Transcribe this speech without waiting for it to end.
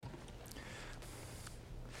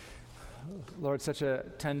Lord, such a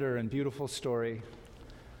tender and beautiful story.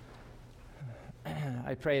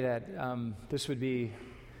 I pray that this would be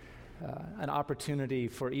an opportunity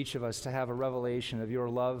for each of us to have a revelation of your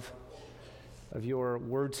love, of your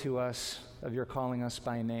word to us, of your calling us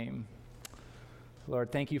by name.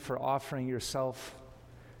 Lord, thank you for offering yourself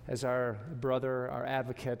as our brother, our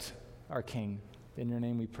advocate, our king. In your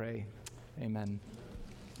name we pray. Amen.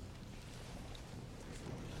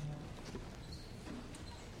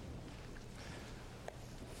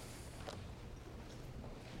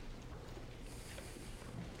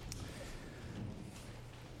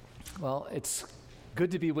 Well, it's good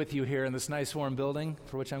to be with you here in this nice warm building,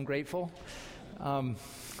 for which I'm grateful.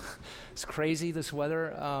 It's crazy, this weather,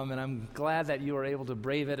 and I'm glad that you are able to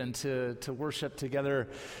brave it and to worship together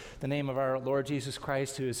the name of our Lord Jesus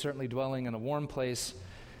Christ, who is certainly dwelling in a warm place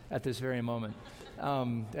at this very moment.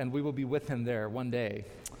 And we will be with him there one day.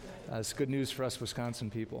 It's good news for us Wisconsin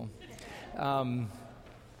people.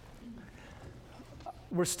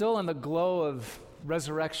 We're still in the glow of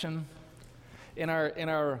resurrection in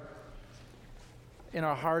our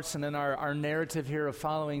hearts and in our narrative here of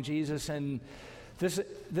following Jesus. And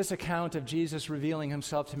this account of Jesus revealing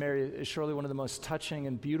himself to Mary is surely one of the most touching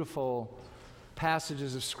and beautiful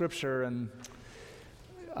passages of Scripture. And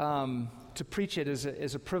to preach it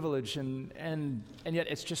is a privilege, and yet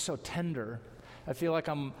it's just so tender. I feel like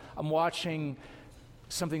I'm watching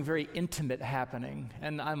something very intimate happening,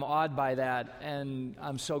 and I'm awed by that, and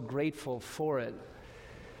I'm so grateful for it.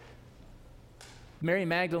 Mary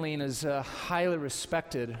Magdalene is a highly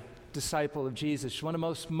respected disciple of Jesus. She's one of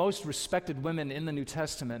the most respected women in the New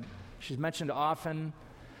Testament. She's mentioned often,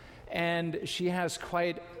 and she has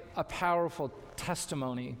quite a powerful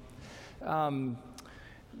testimony.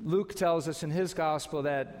 Luke tells us in his gospel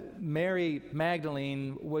that Mary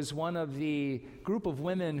Magdalene was one of the group of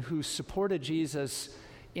women who supported Jesus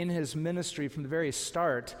in his ministry from the very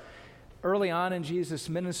start. Early on in Jesus'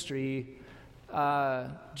 ministry,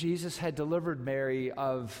 Jesus had delivered Mary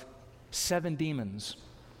of 7 demons.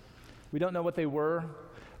 We don't know what they were.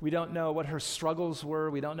 We don't know what her struggles were.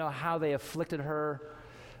 We don't know how they afflicted her.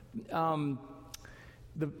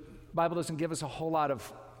 The Bible doesn't give us a whole lot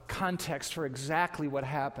of context for exactly what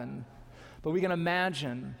happened, but we can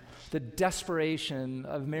imagine the desperation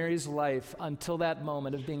of Mary's life until that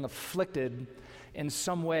moment of being afflicted in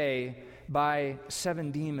some way by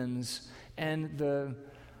 7 demons, and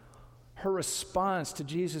her response to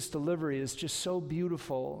Jesus' delivery is just so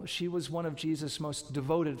beautiful. She was one of Jesus' most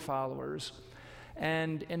devoted followers.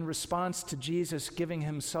 And in response to Jesus giving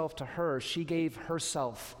himself to her, she gave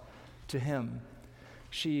herself to him.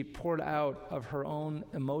 She poured out of her own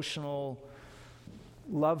emotional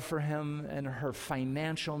love for him and her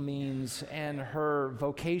financial means, and her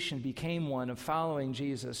vocation became one of following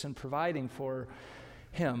Jesus and providing for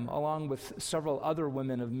him, along with several other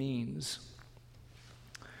women of means.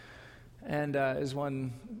 And as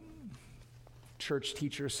one church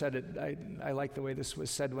teacher said it, I like the way this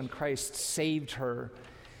was said, when Christ saved her,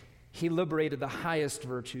 he liberated the highest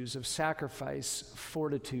virtues of sacrifice,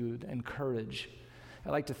 fortitude, and courage.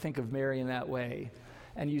 I like to think of Mary in that way.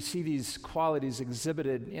 And you see these qualities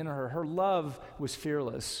exhibited in her. Her love was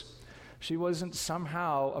fearless. She wasn't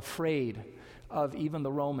somehow afraid of even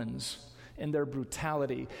the Romans in their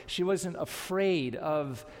brutality. She wasn't afraid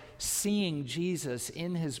of seeing Jesus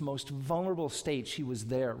in his most vulnerable state. She was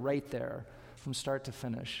there, right there, from start to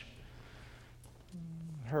finish.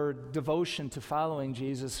 Her devotion to following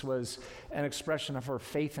Jesus was an expression of her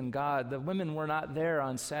faith in God. The women were not there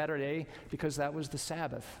on Saturday because that was the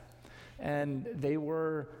Sabbath. And they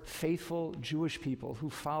were faithful Jewish people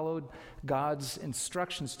who followed God's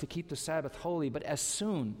instructions to keep the Sabbath holy. But as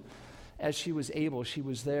soon as she was able, she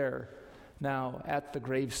was there now at the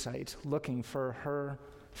gravesite looking for her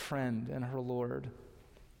friend and her Lord.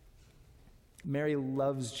 Mary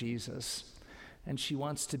loves Jesus, and she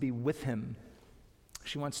wants to be with him.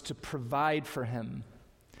 She wants to provide for him.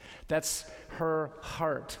 That's her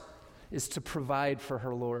heart, is to provide for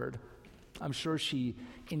her Lord. I'm sure she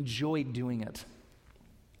enjoyed doing it.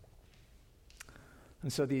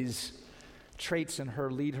 And so these traits in her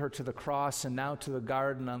lead her to the cross and now to the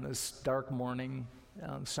garden on this dark morning.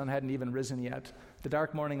 The sun hadn't even risen yet. The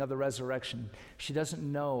dark morning of the resurrection. She doesn't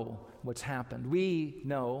know what's happened. We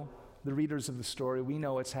know, the readers of the story, we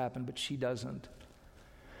know what's happened, but she doesn't.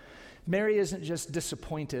 Mary isn't just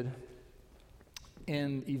disappointed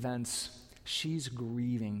in events, she's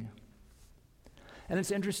grieving. And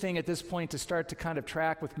it's interesting at this point to start to kind of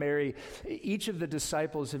track with Mary. Each of the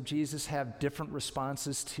disciples of Jesus have different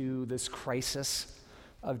responses to this crisis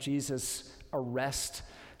of Jesus' arrest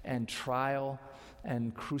and trial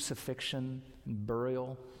and crucifixion and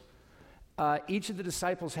burial. Each of the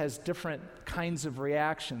disciples has different kinds of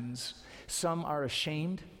reactions. Some are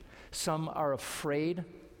ashamed, some are afraid,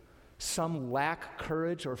 some lack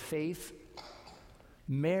courage or faith.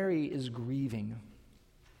 Mary is grieving.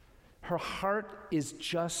 Her heart is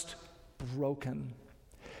just broken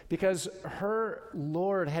because her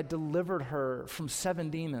Lord had delivered her from 7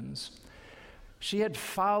 demons. She had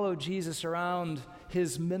followed Jesus around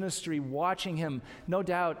his ministry, watching him, no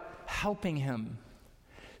doubt helping him,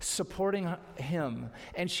 supporting him.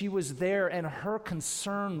 And she was there, and her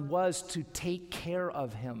concern was to take care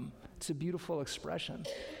of him. It's a beautiful expression.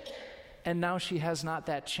 And now she has not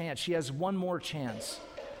that chance. She has one more chance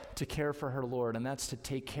to care for her Lord, and that's to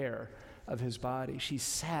take care of his body. She's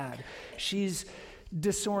sad. She's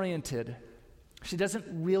disoriented. She doesn't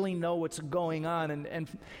really know what's going on, and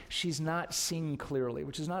she's not seeing clearly,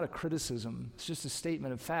 which is not a criticism. It's just a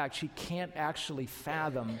statement of fact. She can't actually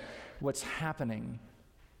fathom what's happening.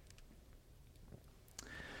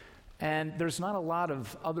 And there's not a lot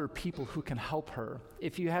of other people who can help her.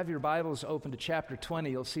 If you have your Bibles open to chapter 20,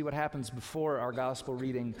 you'll see what happens before our gospel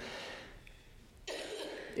reading.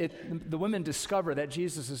 The women discover that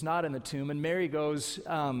Jesus is not in the tomb, and Mary goes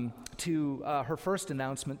to her first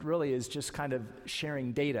announcement really is just kind of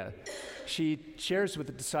sharing data. She shares with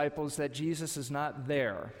the disciples that Jesus is not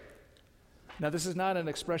there. Now, this is not an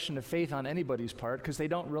expression of faith on anybody's part because they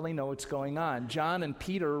don't really know what's going on. John and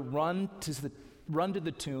Peter run to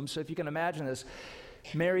the tomb. So if you can imagine this,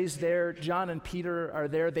 Mary's there, John and Peter are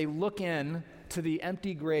there. They look in to the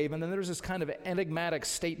empty grave, and then there's this kind of enigmatic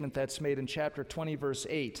statement that's made in chapter 20, verse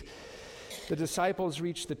 8. The disciples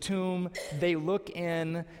reach the tomb. They look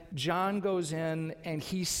in. John goes in, and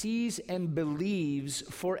he sees and believes,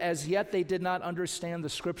 for as yet they did not understand the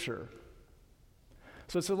scripture.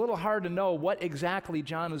 So it's a little hard to know what exactly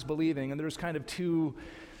John is believing, and there's kind of 2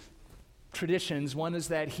 traditions. One is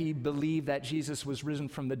that he believed that Jesus was risen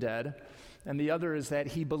from the dead, and the other is that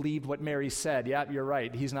he believed what Mary said. Yeah, you're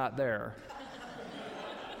right, he's not there.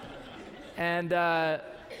 And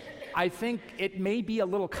I think it may be a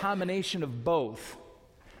little combination of both.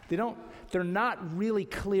 They're not really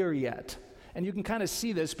clear yet. And you can kind of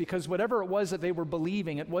see this because whatever it was that they were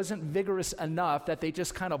believing, it wasn't vigorous enough that they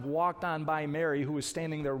just kind of walked on by Mary, who was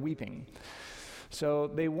standing there weeping. So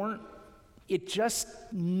they weren't,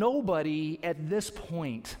 nobody at this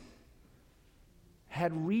point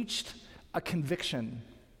had reached a conviction.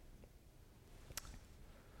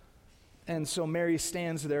 And so Mary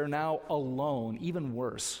stands there now alone, even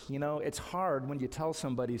worse. You know, it's hard when you tell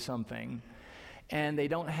somebody something and they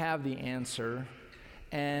don't have the answer,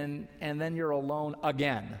 and then you're alone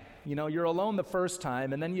again. You know, you're alone the first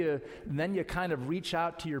time, and then you kind of reach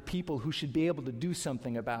out to your people who should be able to do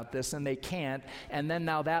something about this, and they can't, and then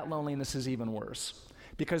now that loneliness is even worse.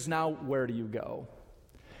 Because now where do you go?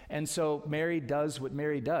 And so Mary does what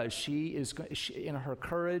Mary does. She in her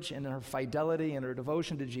courage and in her fidelity and her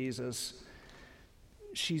devotion to Jesus,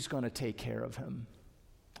 she's going to take care of him.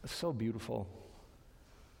 It's so beautiful.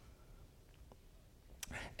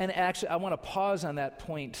 And actually, I want to pause on that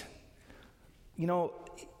point. You know,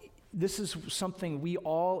 this is something we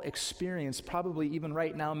all experience, probably even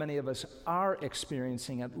right now many of us are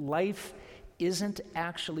experiencing it. Life isn't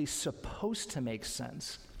actually supposed to make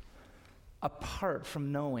sense apart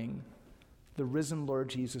from knowing the risen Lord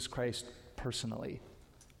Jesus Christ personally.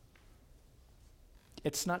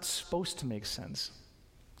 It's not supposed to make sense.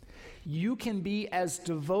 You can be as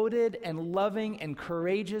devoted and loving and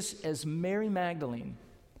courageous as Mary Magdalene,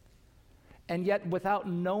 and yet without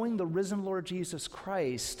knowing the risen Lord Jesus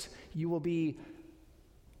Christ, you will be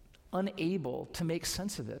unable to make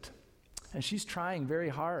sense of it. And she's trying very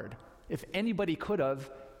hard. If anybody could have,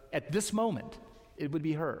 at this moment, it would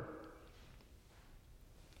be her.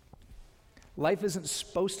 Life isn't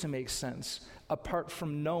supposed to make sense apart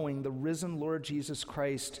from knowing the risen Lord Jesus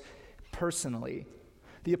Christ personally.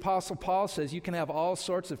 The Apostle Paul says you can have all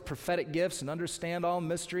sorts of prophetic gifts and understand all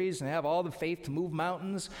mysteries and have all the faith to move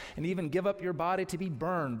mountains and even give up your body to be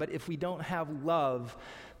burned. But if we don't have love,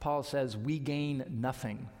 Paul says, we gain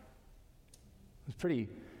nothing. It's a pretty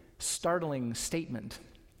startling statement.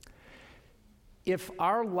 If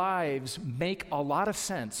our lives make a lot of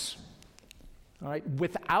sense, all right,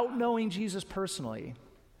 without knowing Jesus personally,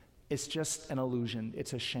 it's just an illusion.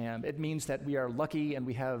 It's a sham. It means that we are lucky and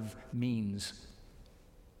we have means.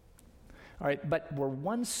 All right, but we're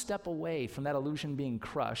one step away from that illusion being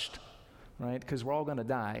crushed, right, because we're all going to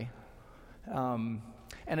die. And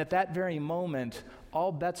at that very moment,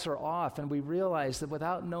 all bets are off, and we realize that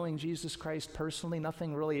without knowing Jesus Christ personally,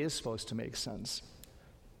 nothing really is supposed to make sense.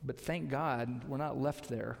 But thank God we're not left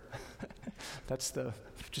there. That's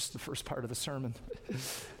just the first part of the sermon.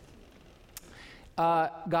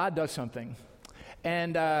 God does something.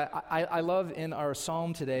 And I love in our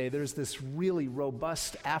psalm today, there's this really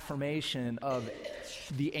robust affirmation of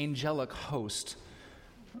the angelic host,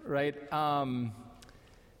 right?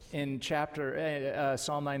 In chapter,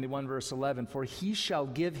 Psalm 91, verse 11, for he shall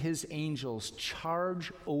give his angels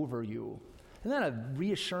charge over you. Isn't that a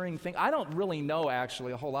reassuring thing? I don't really know,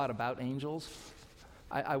 actually, a whole lot about angels.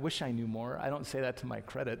 I wish I knew more. I don't say that to my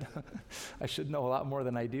credit. I should know a lot more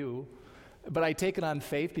than I do. But I take it on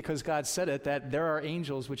faith because God said it, that there are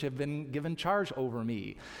angels which have been given charge over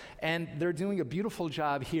me. And they're doing a beautiful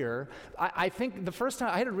job here. I think the first time,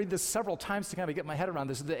 I had to read this several times to kind of get my head around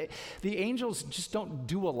this. The angels just don't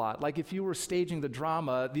do a lot. Like if you were staging the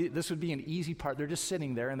drama, this would be an easy part. They're just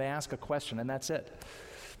sitting there and they ask a question and that's it.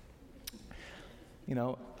 You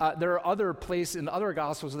know, there are other places in other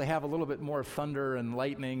gospels they have a little bit more thunder and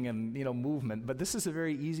lightning and, movement. But this is a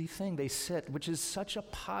very easy thing. They sit, which is such a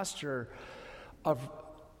posture of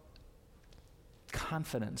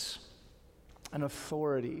confidence and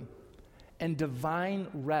authority and divine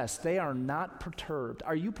rest. They are not perturbed.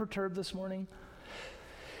 Are you perturbed this morning?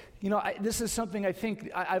 This is something I think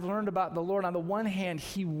I've learned about the Lord. On the one hand,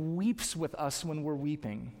 he weeps with us when we're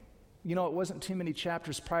weeping. It wasn't too many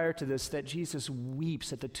chapters prior to this that Jesus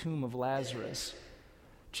weeps at the tomb of Lazarus.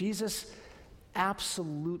 Jesus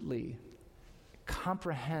absolutely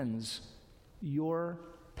comprehends your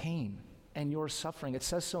pain and your suffering. It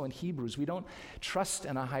says so in Hebrews. We don't trust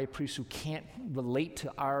in a high priest who can't relate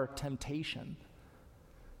to our temptation.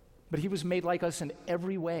 But he was made like us in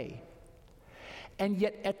every way. And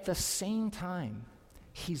yet at the same time,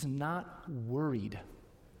 he's not worried.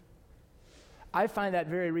 I find that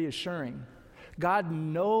very reassuring. God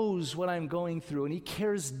knows what I'm going through, and he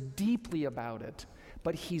cares deeply about it,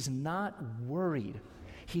 but he's not worried.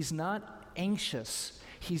 He's not anxious.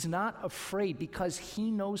 He's not afraid because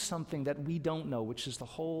he knows something that we don't know, which is the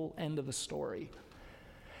whole end of the story.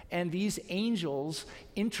 And these angels,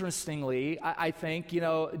 interestingly, I think,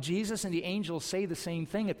 Jesus and the angels say the same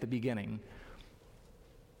thing at the beginning.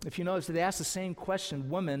 If you notice, they ask the same question,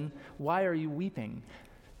 woman, why are you weeping?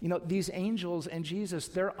 These angels and Jesus,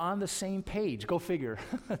 they're on the same page. Go figure.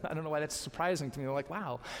 I don't know why that's surprising to me. They're like,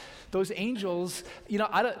 wow. Those angels,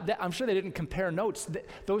 I'm sure they didn't compare notes.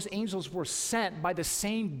 Those angels were sent by the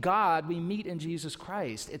same God we meet in Jesus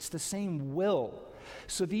Christ. It's the same will.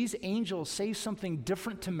 So these angels say something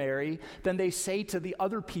different to Mary than they say to the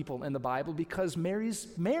other people in the Bible because Mary's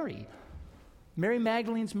Mary. Mary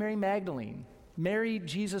Magdalene's Mary Magdalene. Mary,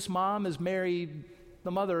 Jesus' mom, is Mary, the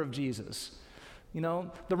mother of Jesus.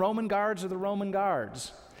 The Roman guards are the Roman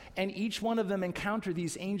guards. And each one of them encounter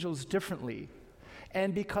these angels differently.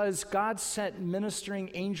 And because God sent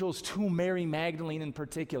ministering angels to Mary Magdalene in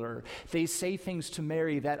particular, they say things to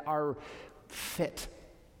Mary that are fit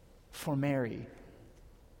for Mary.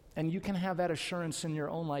 And you can have that assurance in your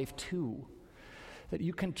own life too. That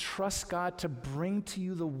you can trust God to bring to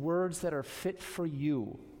you the words that are fit for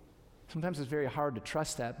you. Sometimes it's very hard to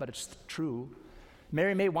trust that, but it's true.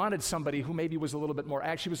 Mary May wanted somebody who maybe was a little bit more,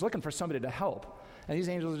 she was looking for somebody to help. And these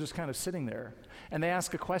angels are just kind of sitting there. And they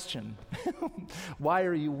ask a question. Why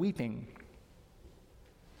are you weeping?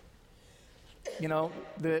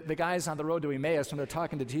 The guys on the road to Emmaus, when they're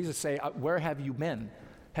talking to Jesus, say, where have you been?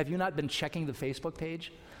 Have you not been checking the Facebook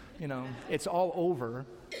page? It's all over.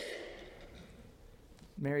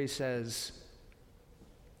 Mary says,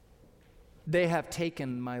 they have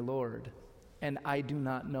taken my Lord, and I do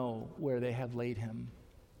not know where they have laid him.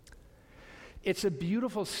 It's a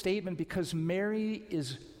beautiful statement because Mary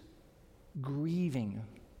is grieving.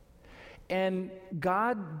 And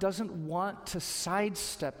God doesn't want to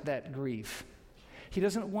sidestep that grief. He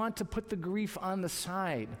doesn't want to put the grief on the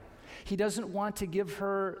side. He doesn't want to give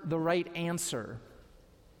her the right answer.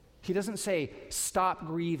 He doesn't say, stop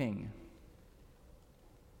grieving.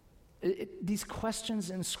 These questions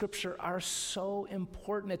in Scripture are so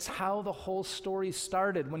important. It's how the whole story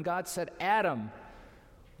started when God said, Adam,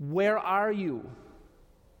 where are you?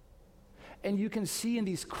 And you can see in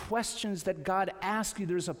these questions that God asks you,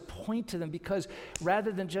 there's a point to them because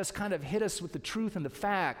rather than just kind of hit us with the truth and the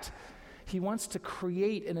fact, he wants to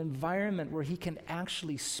create an environment where he can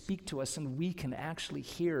actually speak to us and we can actually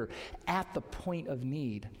hear at the point of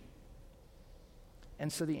need.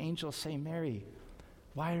 And so the angels say, Mary,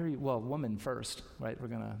 why are you, woman first, right? We're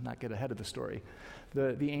going to not get ahead of the story.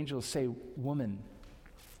 The angels say, woman,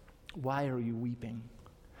 why are you weeping?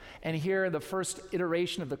 And here, the first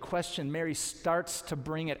iteration of the question, Mary starts to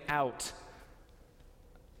bring it out.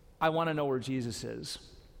 I want to know where Jesus is.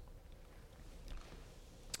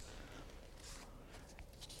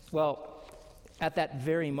 Well, at that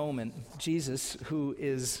very moment, Jesus, who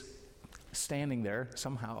is standing there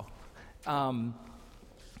somehow,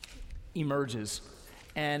 emerges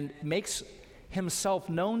and makes himself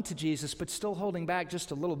known to Jesus, but still holding back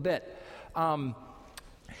just a little bit. And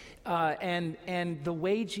the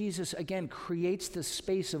way Jesus, again, creates this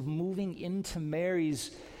space of moving into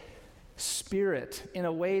Mary's spirit in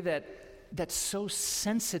a way that's so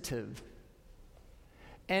sensitive.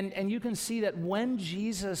 And you can see that when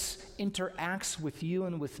Jesus interacts with you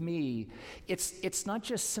and with me, it's not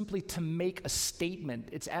just simply to make a statement,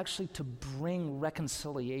 it's actually to bring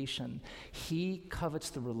reconciliation. He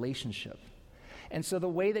covets the relationship. And so the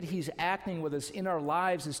way that he's acting with us in our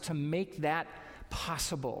lives is to make that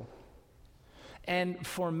possible. And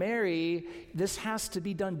for Mary, this has to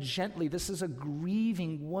be done gently. This is a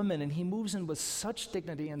grieving woman, and he moves in with such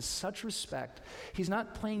dignity and such respect. He's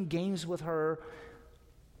not playing games with her.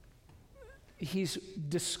 He's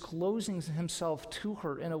disclosing himself to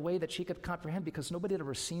her in a way that she could comprehend, because nobody had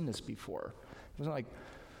ever seen this before. It wasn't like,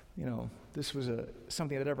 this was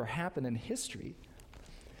something that had ever happened in history.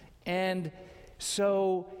 And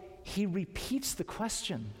so he repeats the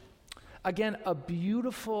question. Again, a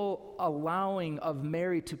beautiful allowing of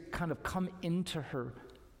Mary to kind of come into her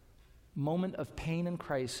moment of pain and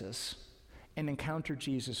crisis and encounter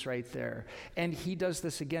Jesus right there. And he does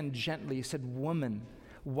this again gently. He said, "Woman,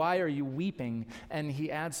 why are you weeping?" And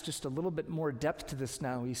he adds just a little bit more depth to this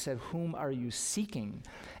now. He said, "Whom are you seeking?"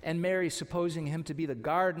 And Mary, supposing him to be the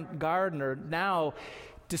gardener, now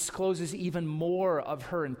discloses even more of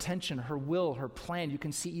her intention, her will, her plan. You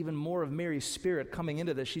can see even more of Mary's spirit coming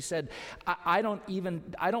into this. She said, I don't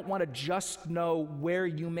want to just know where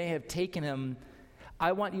you may have taken him.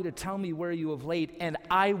 I want you to tell me where you have laid, and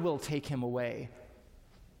I will take him away.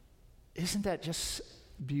 Isn't that just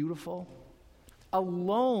beautiful?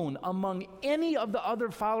 Alone among any of the other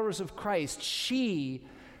followers of Christ, she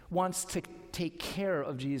wants to take care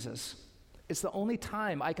of Jesus. It's the only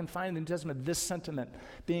time I can find in the New Testament this sentiment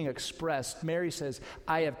being expressed. Mary says,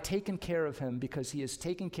 I have taken care of him because he has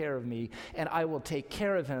taken care of me, and I will take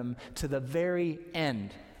care of him to the very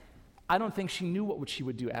end. I don't think she knew what she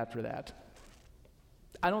would do after that.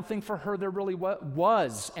 I don't think for her there really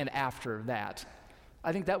was an after that.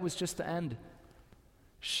 I think that was just the end.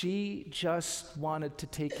 She just wanted to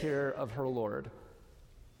take care of her Lord.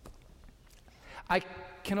 I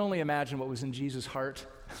can only imagine what was in Jesus' heart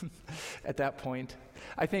at that point.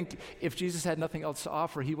 I think if Jesus had nothing else to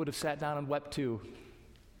offer, he would have sat down and wept too.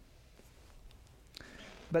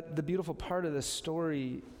 But the beautiful part of this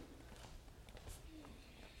story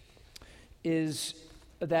is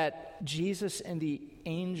that Jesus and the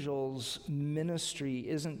angels' ministry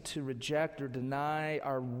isn't to reject or deny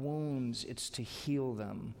our wounds, it's to heal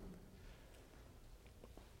them.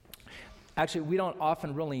 Actually, we don't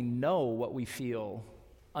often really know what we feel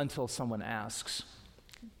until someone asks.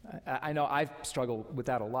 I know I've struggled with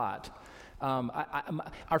that a lot.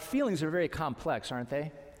 Our feelings are very complex, aren't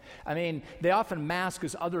they? I mean, they often mask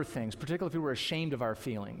as other things, particularly if we're ashamed of our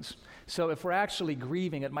feelings. So if we're actually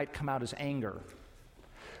grieving, it might come out as anger,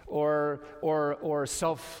 or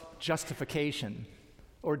self-justification,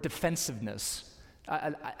 or defensiveness.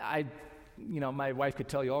 My wife could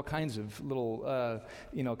tell you all kinds of little,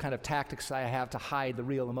 kind of tactics I have to hide the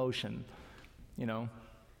real emotion,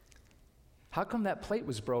 How come that plate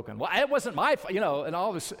was broken? Well, it wasn't my fault, and all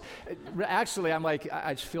of this. Actually, I'm like,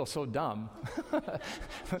 I just feel so dumb.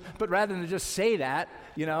 But rather than just say that,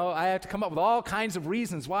 I have to come up with all kinds of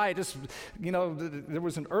reasons why I just, there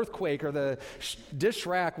was an earthquake, or the dish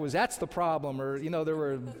rack that's the problem, or, there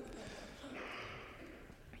were.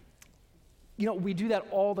 We do that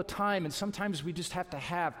all the time, and sometimes we just have to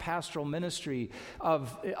have pastoral ministry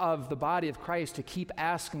of the body of Christ to keep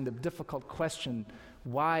asking the difficult question,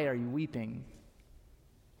 why are you weeping?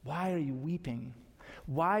 Why are you weeping?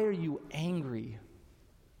 Why are you angry?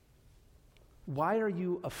 Why are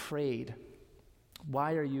you afraid?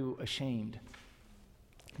 Why are you ashamed?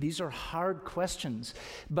 These are hard questions,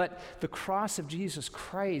 but the cross of Jesus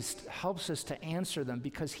Christ helps us to answer them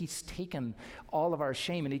because he's taken all of our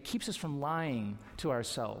shame, and he keeps us from lying to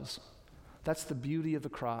ourselves. That's the beauty of the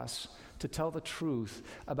cross, to tell the truth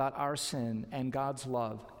about our sin and God's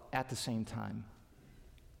love at the same time.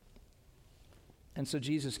 And so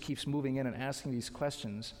Jesus keeps moving in and asking these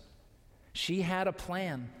questions. She had a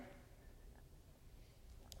plan.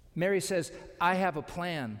 Mary says, I have a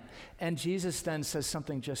plan. And Jesus then says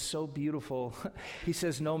something just so beautiful. He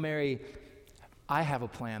says, no, Mary, I have a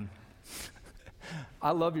plan.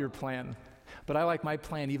 I love your plan, but I like my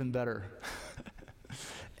plan even better.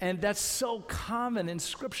 And that's so common in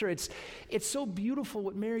Scripture. It's so beautiful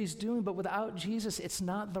what Mary's doing, but without Jesus, it's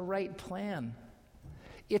not the right plan.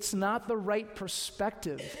 It's not the right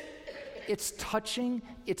perspective. it's touching,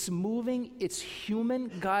 it's moving, it's human.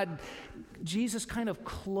 Jesus kind of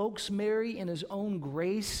cloaks Mary in his own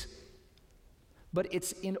grace, but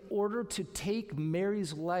it's in order to take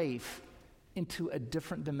Mary's life into a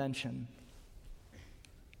different dimension.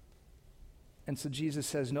 And so Jesus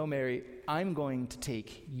says, no, Mary, I'm going to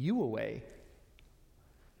take you away.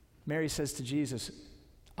 Mary says to Jesus,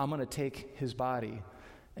 I'm going to take his body.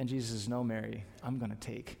 And Jesus says, no, Mary, I'm going to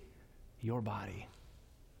take your body.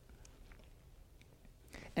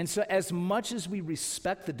 And so as much as we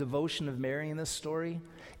respect the devotion of Mary in this story,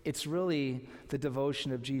 it's really the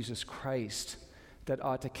devotion of Jesus Christ that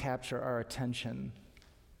ought to capture our attention.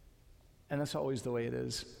 And that's always the way it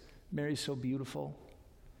is. Mary's so beautiful,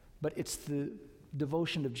 but it's the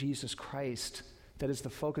devotion of Jesus Christ that is the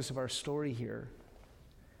focus of our story here.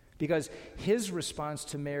 Because his response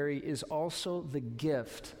to Mary is also the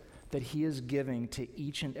gift that he is giving to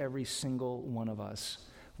each and every single one of us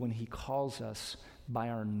when he calls us by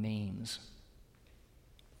our names.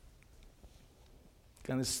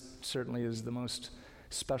 And this certainly is the most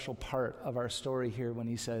special part of our story here when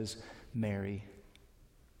he says, Mary.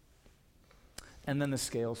 And then the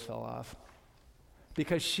scales fell off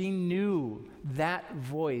because she knew that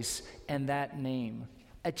voice and that name.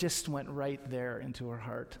 It just went right there into her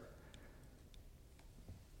heart.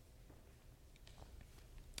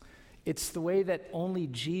 It's the way that only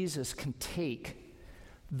Jesus can take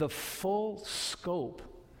the full scope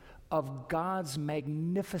of God's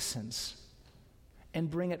magnificence and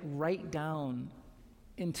bring it right down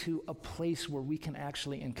into a place where we can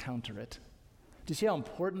actually encounter it. Do you see how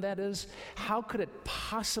important that is? How could it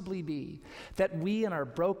possibly be that we in our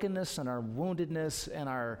brokenness and our woundedness and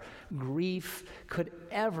our grief could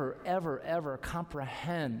ever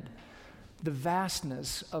comprehend the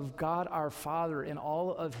vastness of God our Father in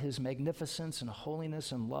all of his magnificence and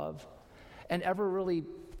holiness and love, and ever really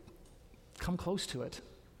come close to it,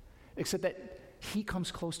 except that he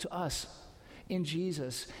comes close to us in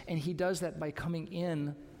Jesus, and he does that by coming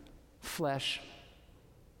in flesh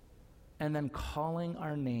and then calling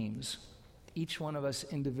our names, each one of us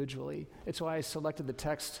individually. It's why I selected the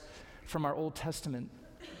text from our Old Testament.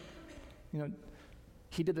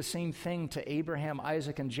 He did the same thing to Abraham,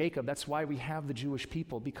 Isaac, and Jacob. That's why we have the Jewish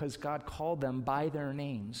people, because God called them by their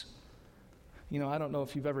names. I don't know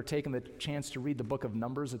if you've ever taken the chance to read the book of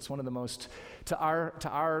Numbers. It's one of the most, to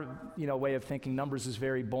our way of thinking, Numbers is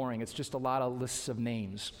very boring. It's just a lot of lists of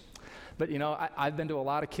names. But I've been to a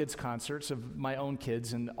lot of kids' concerts of my own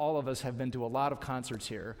kids, and all of us have been to a lot of concerts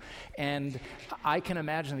here. And I can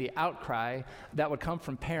imagine the outcry that would come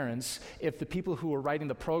from parents if the people who were writing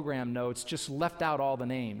the program notes just left out all the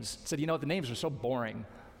names. Said, the names are so boring.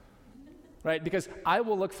 Right? Because I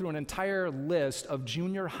will look through an entire list of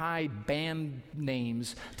junior high band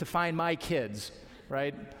names to find my kids,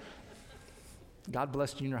 right? God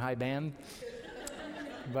bless junior high band.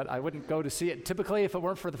 But I wouldn't go to see it typically if it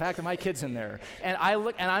weren't for the fact that my kid's in there. And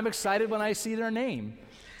I'm excited when I see their name,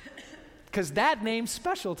 because that name's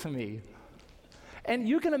special to me. And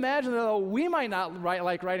you can imagine that we might not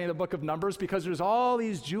like writing the book of Numbers because there's all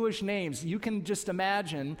these Jewish names. You can just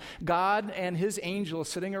imagine God and his angels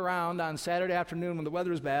sitting around on Saturday afternoon when the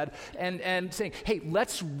weather is bad and saying, hey,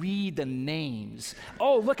 let's read the names.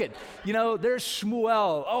 Oh, look at, there's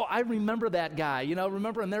Shmuel. Oh, I remember that guy.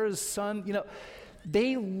 Remember, and there's his son.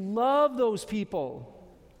 They love those people.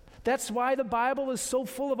 That's why the Bible is so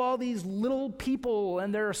full of all these little people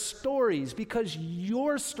and their stories, because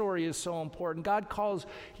your story is so important. God calls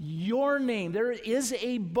your name. There is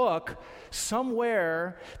a book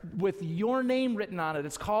somewhere with your name written on it.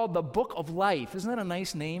 It's called the Book of Life. Isn't that a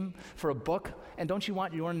nice name for a book? And don't you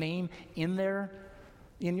want your name in there?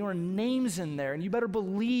 And your name's in there. And you better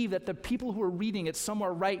believe that the people who are reading it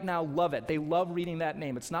somewhere right now love it. They love reading that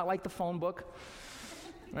name. It's not like the phone book.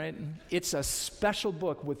 Right? It's a special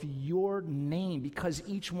book with your name, because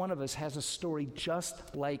each one of us has a story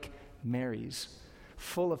just like Mary's,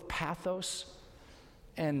 full of pathos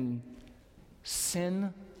and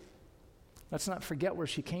sin. Let's not forget where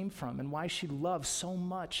she came from and why she loved so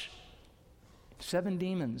much. 7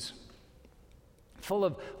 demons, full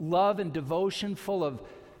of love and devotion, full of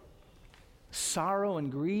sorrow and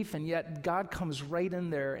grief, and yet God comes right in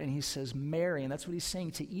there and he says, Mary, and that's what he's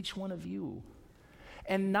saying to each one of you.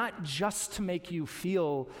 And not just to make you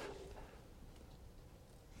feel,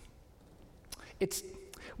 it's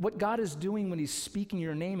what God is doing when he's speaking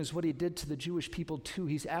your name is what he did to the Jewish people too.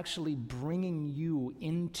 He's actually bringing you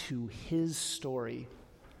into his story.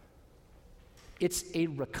 It's a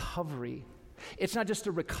recovery. It's not just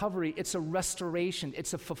a recovery, it's a restoration.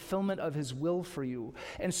 It's a fulfillment of his will for you.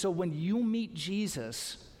 And so when you meet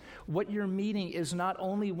Jesus, What you're meeting is not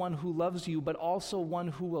only one who loves you, but also one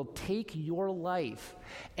who will take your life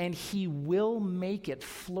and he will make it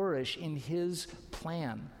flourish in his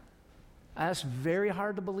plan. That's very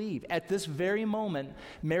hard to believe. At this very moment,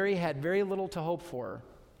 Mary had very little to hope for,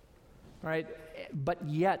 right? But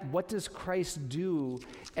yet, what does Christ do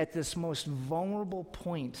at this most vulnerable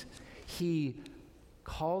point? He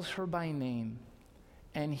calls her by name,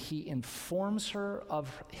 and he informs her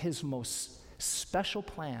of his most special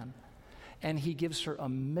plan, and he gives her a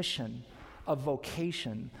mission, a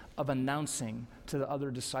vocation of announcing to the other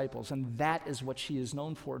disciples, and that is what she is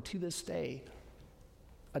known for to this day.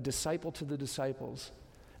 A disciple to the disciples,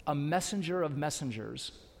 a messenger of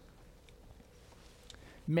messengers.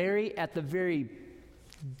 Mary, at the very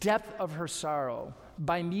depth of her sorrow,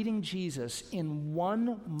 by meeting Jesus in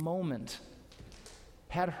one moment,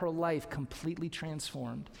 had her life completely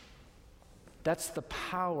transformed. That's the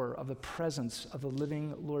power of the presence of the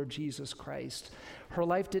living Lord Jesus Christ. Her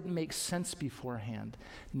life didn't make sense beforehand.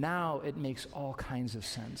 Now it makes all kinds of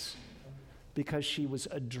sense because she was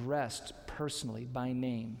addressed personally by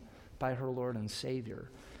name by her Lord and Savior.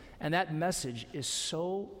 And that message is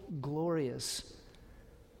so glorious.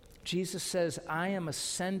 Jesus says, I am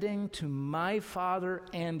ascending to my Father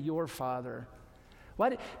and your Father.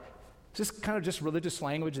 What? Just kind of just religious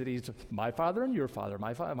language that he's my Father and your Father,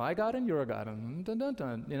 my God and your God, and dun, dun,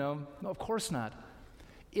 dun, No, of course not.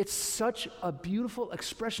 It's such a beautiful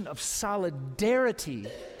expression of solidarity.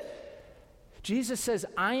 Jesus says,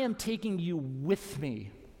 I am taking you with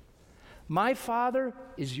me. My Father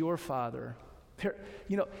is your Father.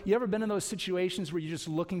 You ever been in those situations where you're just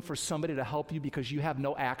looking for somebody to help you because you have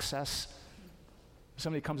no access?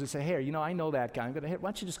 Somebody comes and say, hey, I know that guy. Why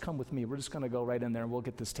don't you just come with me? We're just going to go right in there and we'll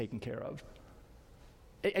get this taken care of.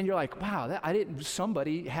 And you're like, wow,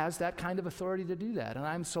 somebody has that kind of authority to do that, and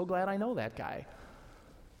I'm so glad I know that guy.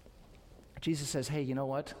 Jesus says, hey, you know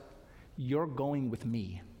what? You're going with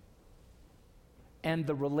me. And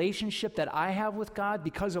the relationship that I have with God,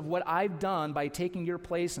 because of what I've done by taking your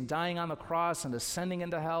place and dying on the cross and ascending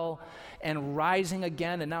into hell and rising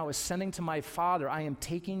again and now ascending to my Father, I am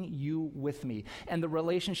taking you with me. And the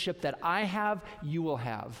relationship that I have, you will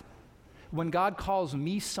have. When God calls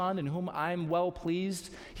me son in whom I'm well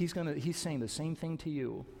pleased, he's saying the same thing to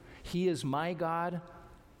you. He is my God.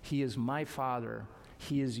 He is my Father.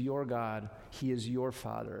 He is your God. He is your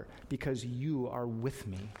Father because you are with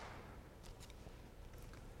me.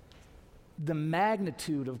 The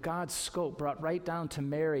magnitude of God's scope brought right down to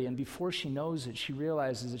Mary, and before she knows it, she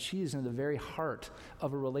realizes that she is in the very heart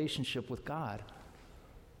of a relationship with God.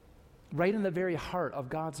 Right in the very heart of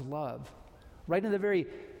God's love. Right in the very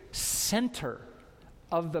center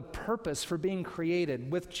of the purpose for being created.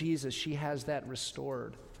 With Jesus, she has that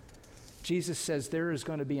restored. Jesus says there is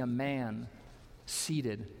going to be a man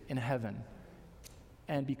seated in heaven,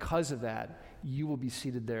 and because of that, you will be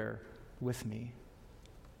seated there with me.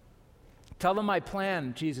 Tell them my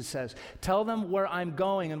plan, Jesus says. Tell them where I'm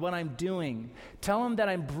going and what I'm doing. Tell them that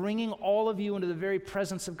I'm bringing all of you into the very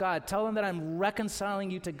presence of God. Tell them that I'm reconciling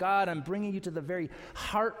you to God. I'm bringing you to the very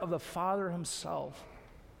heart of the Father himself.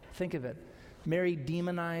 Think of it. Mary,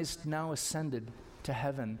 demonized, now ascended to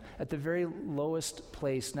heaven. At the very lowest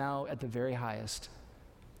place, now at the very highest.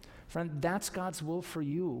 Friend, that's God's will for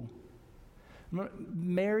you.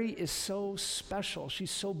 Mary is so special. She's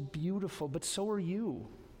so beautiful, but so are you.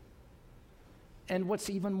 And what's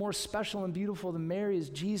even more special and beautiful than Mary is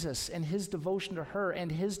Jesus and his devotion to her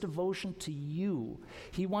and his devotion to you.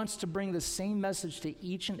 He wants to bring the same message to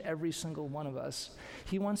each and every single one of us.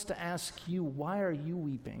 He wants to ask you, why are you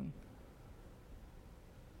weeping?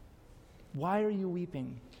 Why are you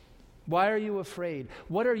weeping? Why are you afraid?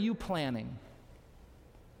 What are you planning?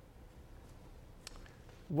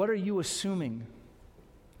 What are you assuming?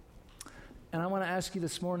 And I want to ask you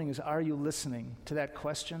this morning is, are you listening to that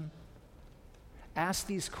question? Ask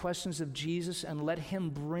these questions of Jesus and let him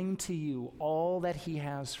bring to you all that he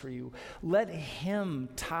has for you. Let him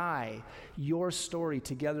tie your story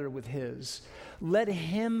together with his. Let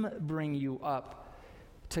him bring you up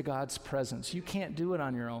to God's presence. You can't do it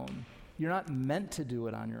on your own. You're not meant to do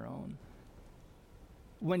it on your own.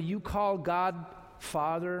 When you call God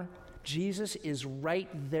Father, Jesus is right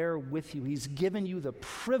there with you. He's given you the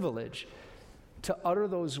privilege to utter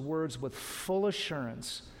those words with full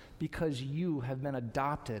assurance, because you have been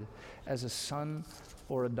adopted as a son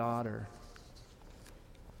or a daughter.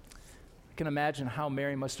 I can imagine how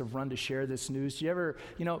Mary must have run to share this news. Do you ever,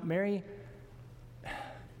 Mary,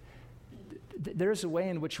 there's a way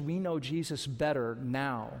in which we know Jesus better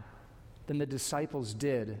now than the disciples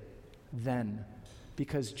did then,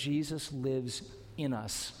 because Jesus lives in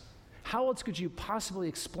us. How else could you possibly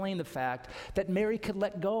explain the fact that Mary could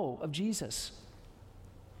let go of Jesus?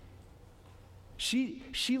 She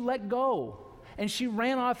let go, and she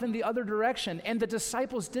ran off in the other direction. And the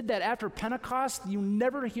disciples did that after Pentecost. You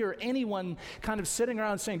never hear anyone kind of sitting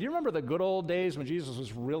around saying, do you remember the good old days when Jesus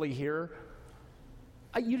was really here?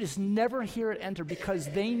 You just never hear it enter, because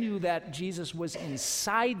they knew that Jesus was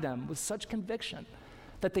inside them with such conviction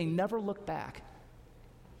that they never looked back.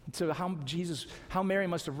 And so how Mary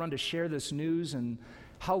must have run to share this news, and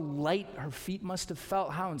how light her feet must have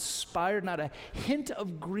felt, how inspired, not a hint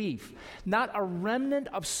of grief, not a remnant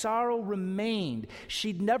of sorrow remained.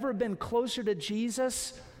 She'd never been closer to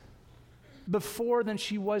Jesus before than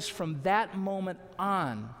she was from that moment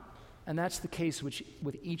on. And that's the case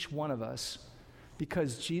with each one of us.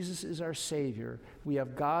 Because Jesus is our Savior, we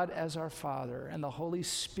have God as our Father and the Holy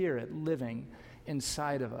Spirit living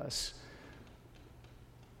inside of us.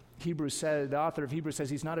 The author of Hebrews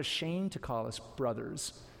says he's not ashamed to call us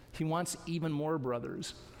brothers. He wants even more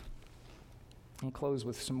brothers. I'll close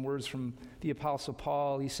with some words from the Apostle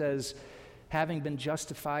Paul. He says, having been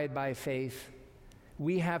justified by faith,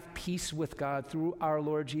 we have peace with God through our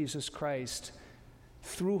Lord Jesus Christ,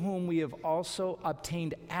 through whom we have also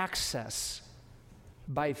obtained access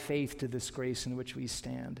by faith to this grace in which we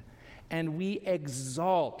stand. And we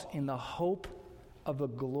exalt in the hope of the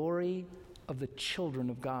glory of the children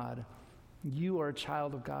of God. You are a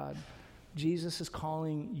child of God. Jesus is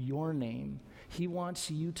calling your name. He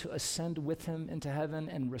wants you to ascend with him into heaven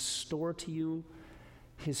and restore to you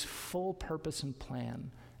his full purpose and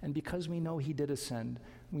plan. And because we know he did ascend,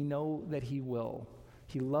 we know that he will.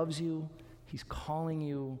 He loves you. He's calling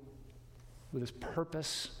you with his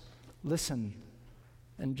purpose. Listen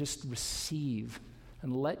and just receive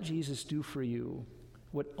and let Jesus do for you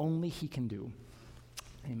what only he can do.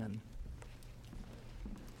 Amen.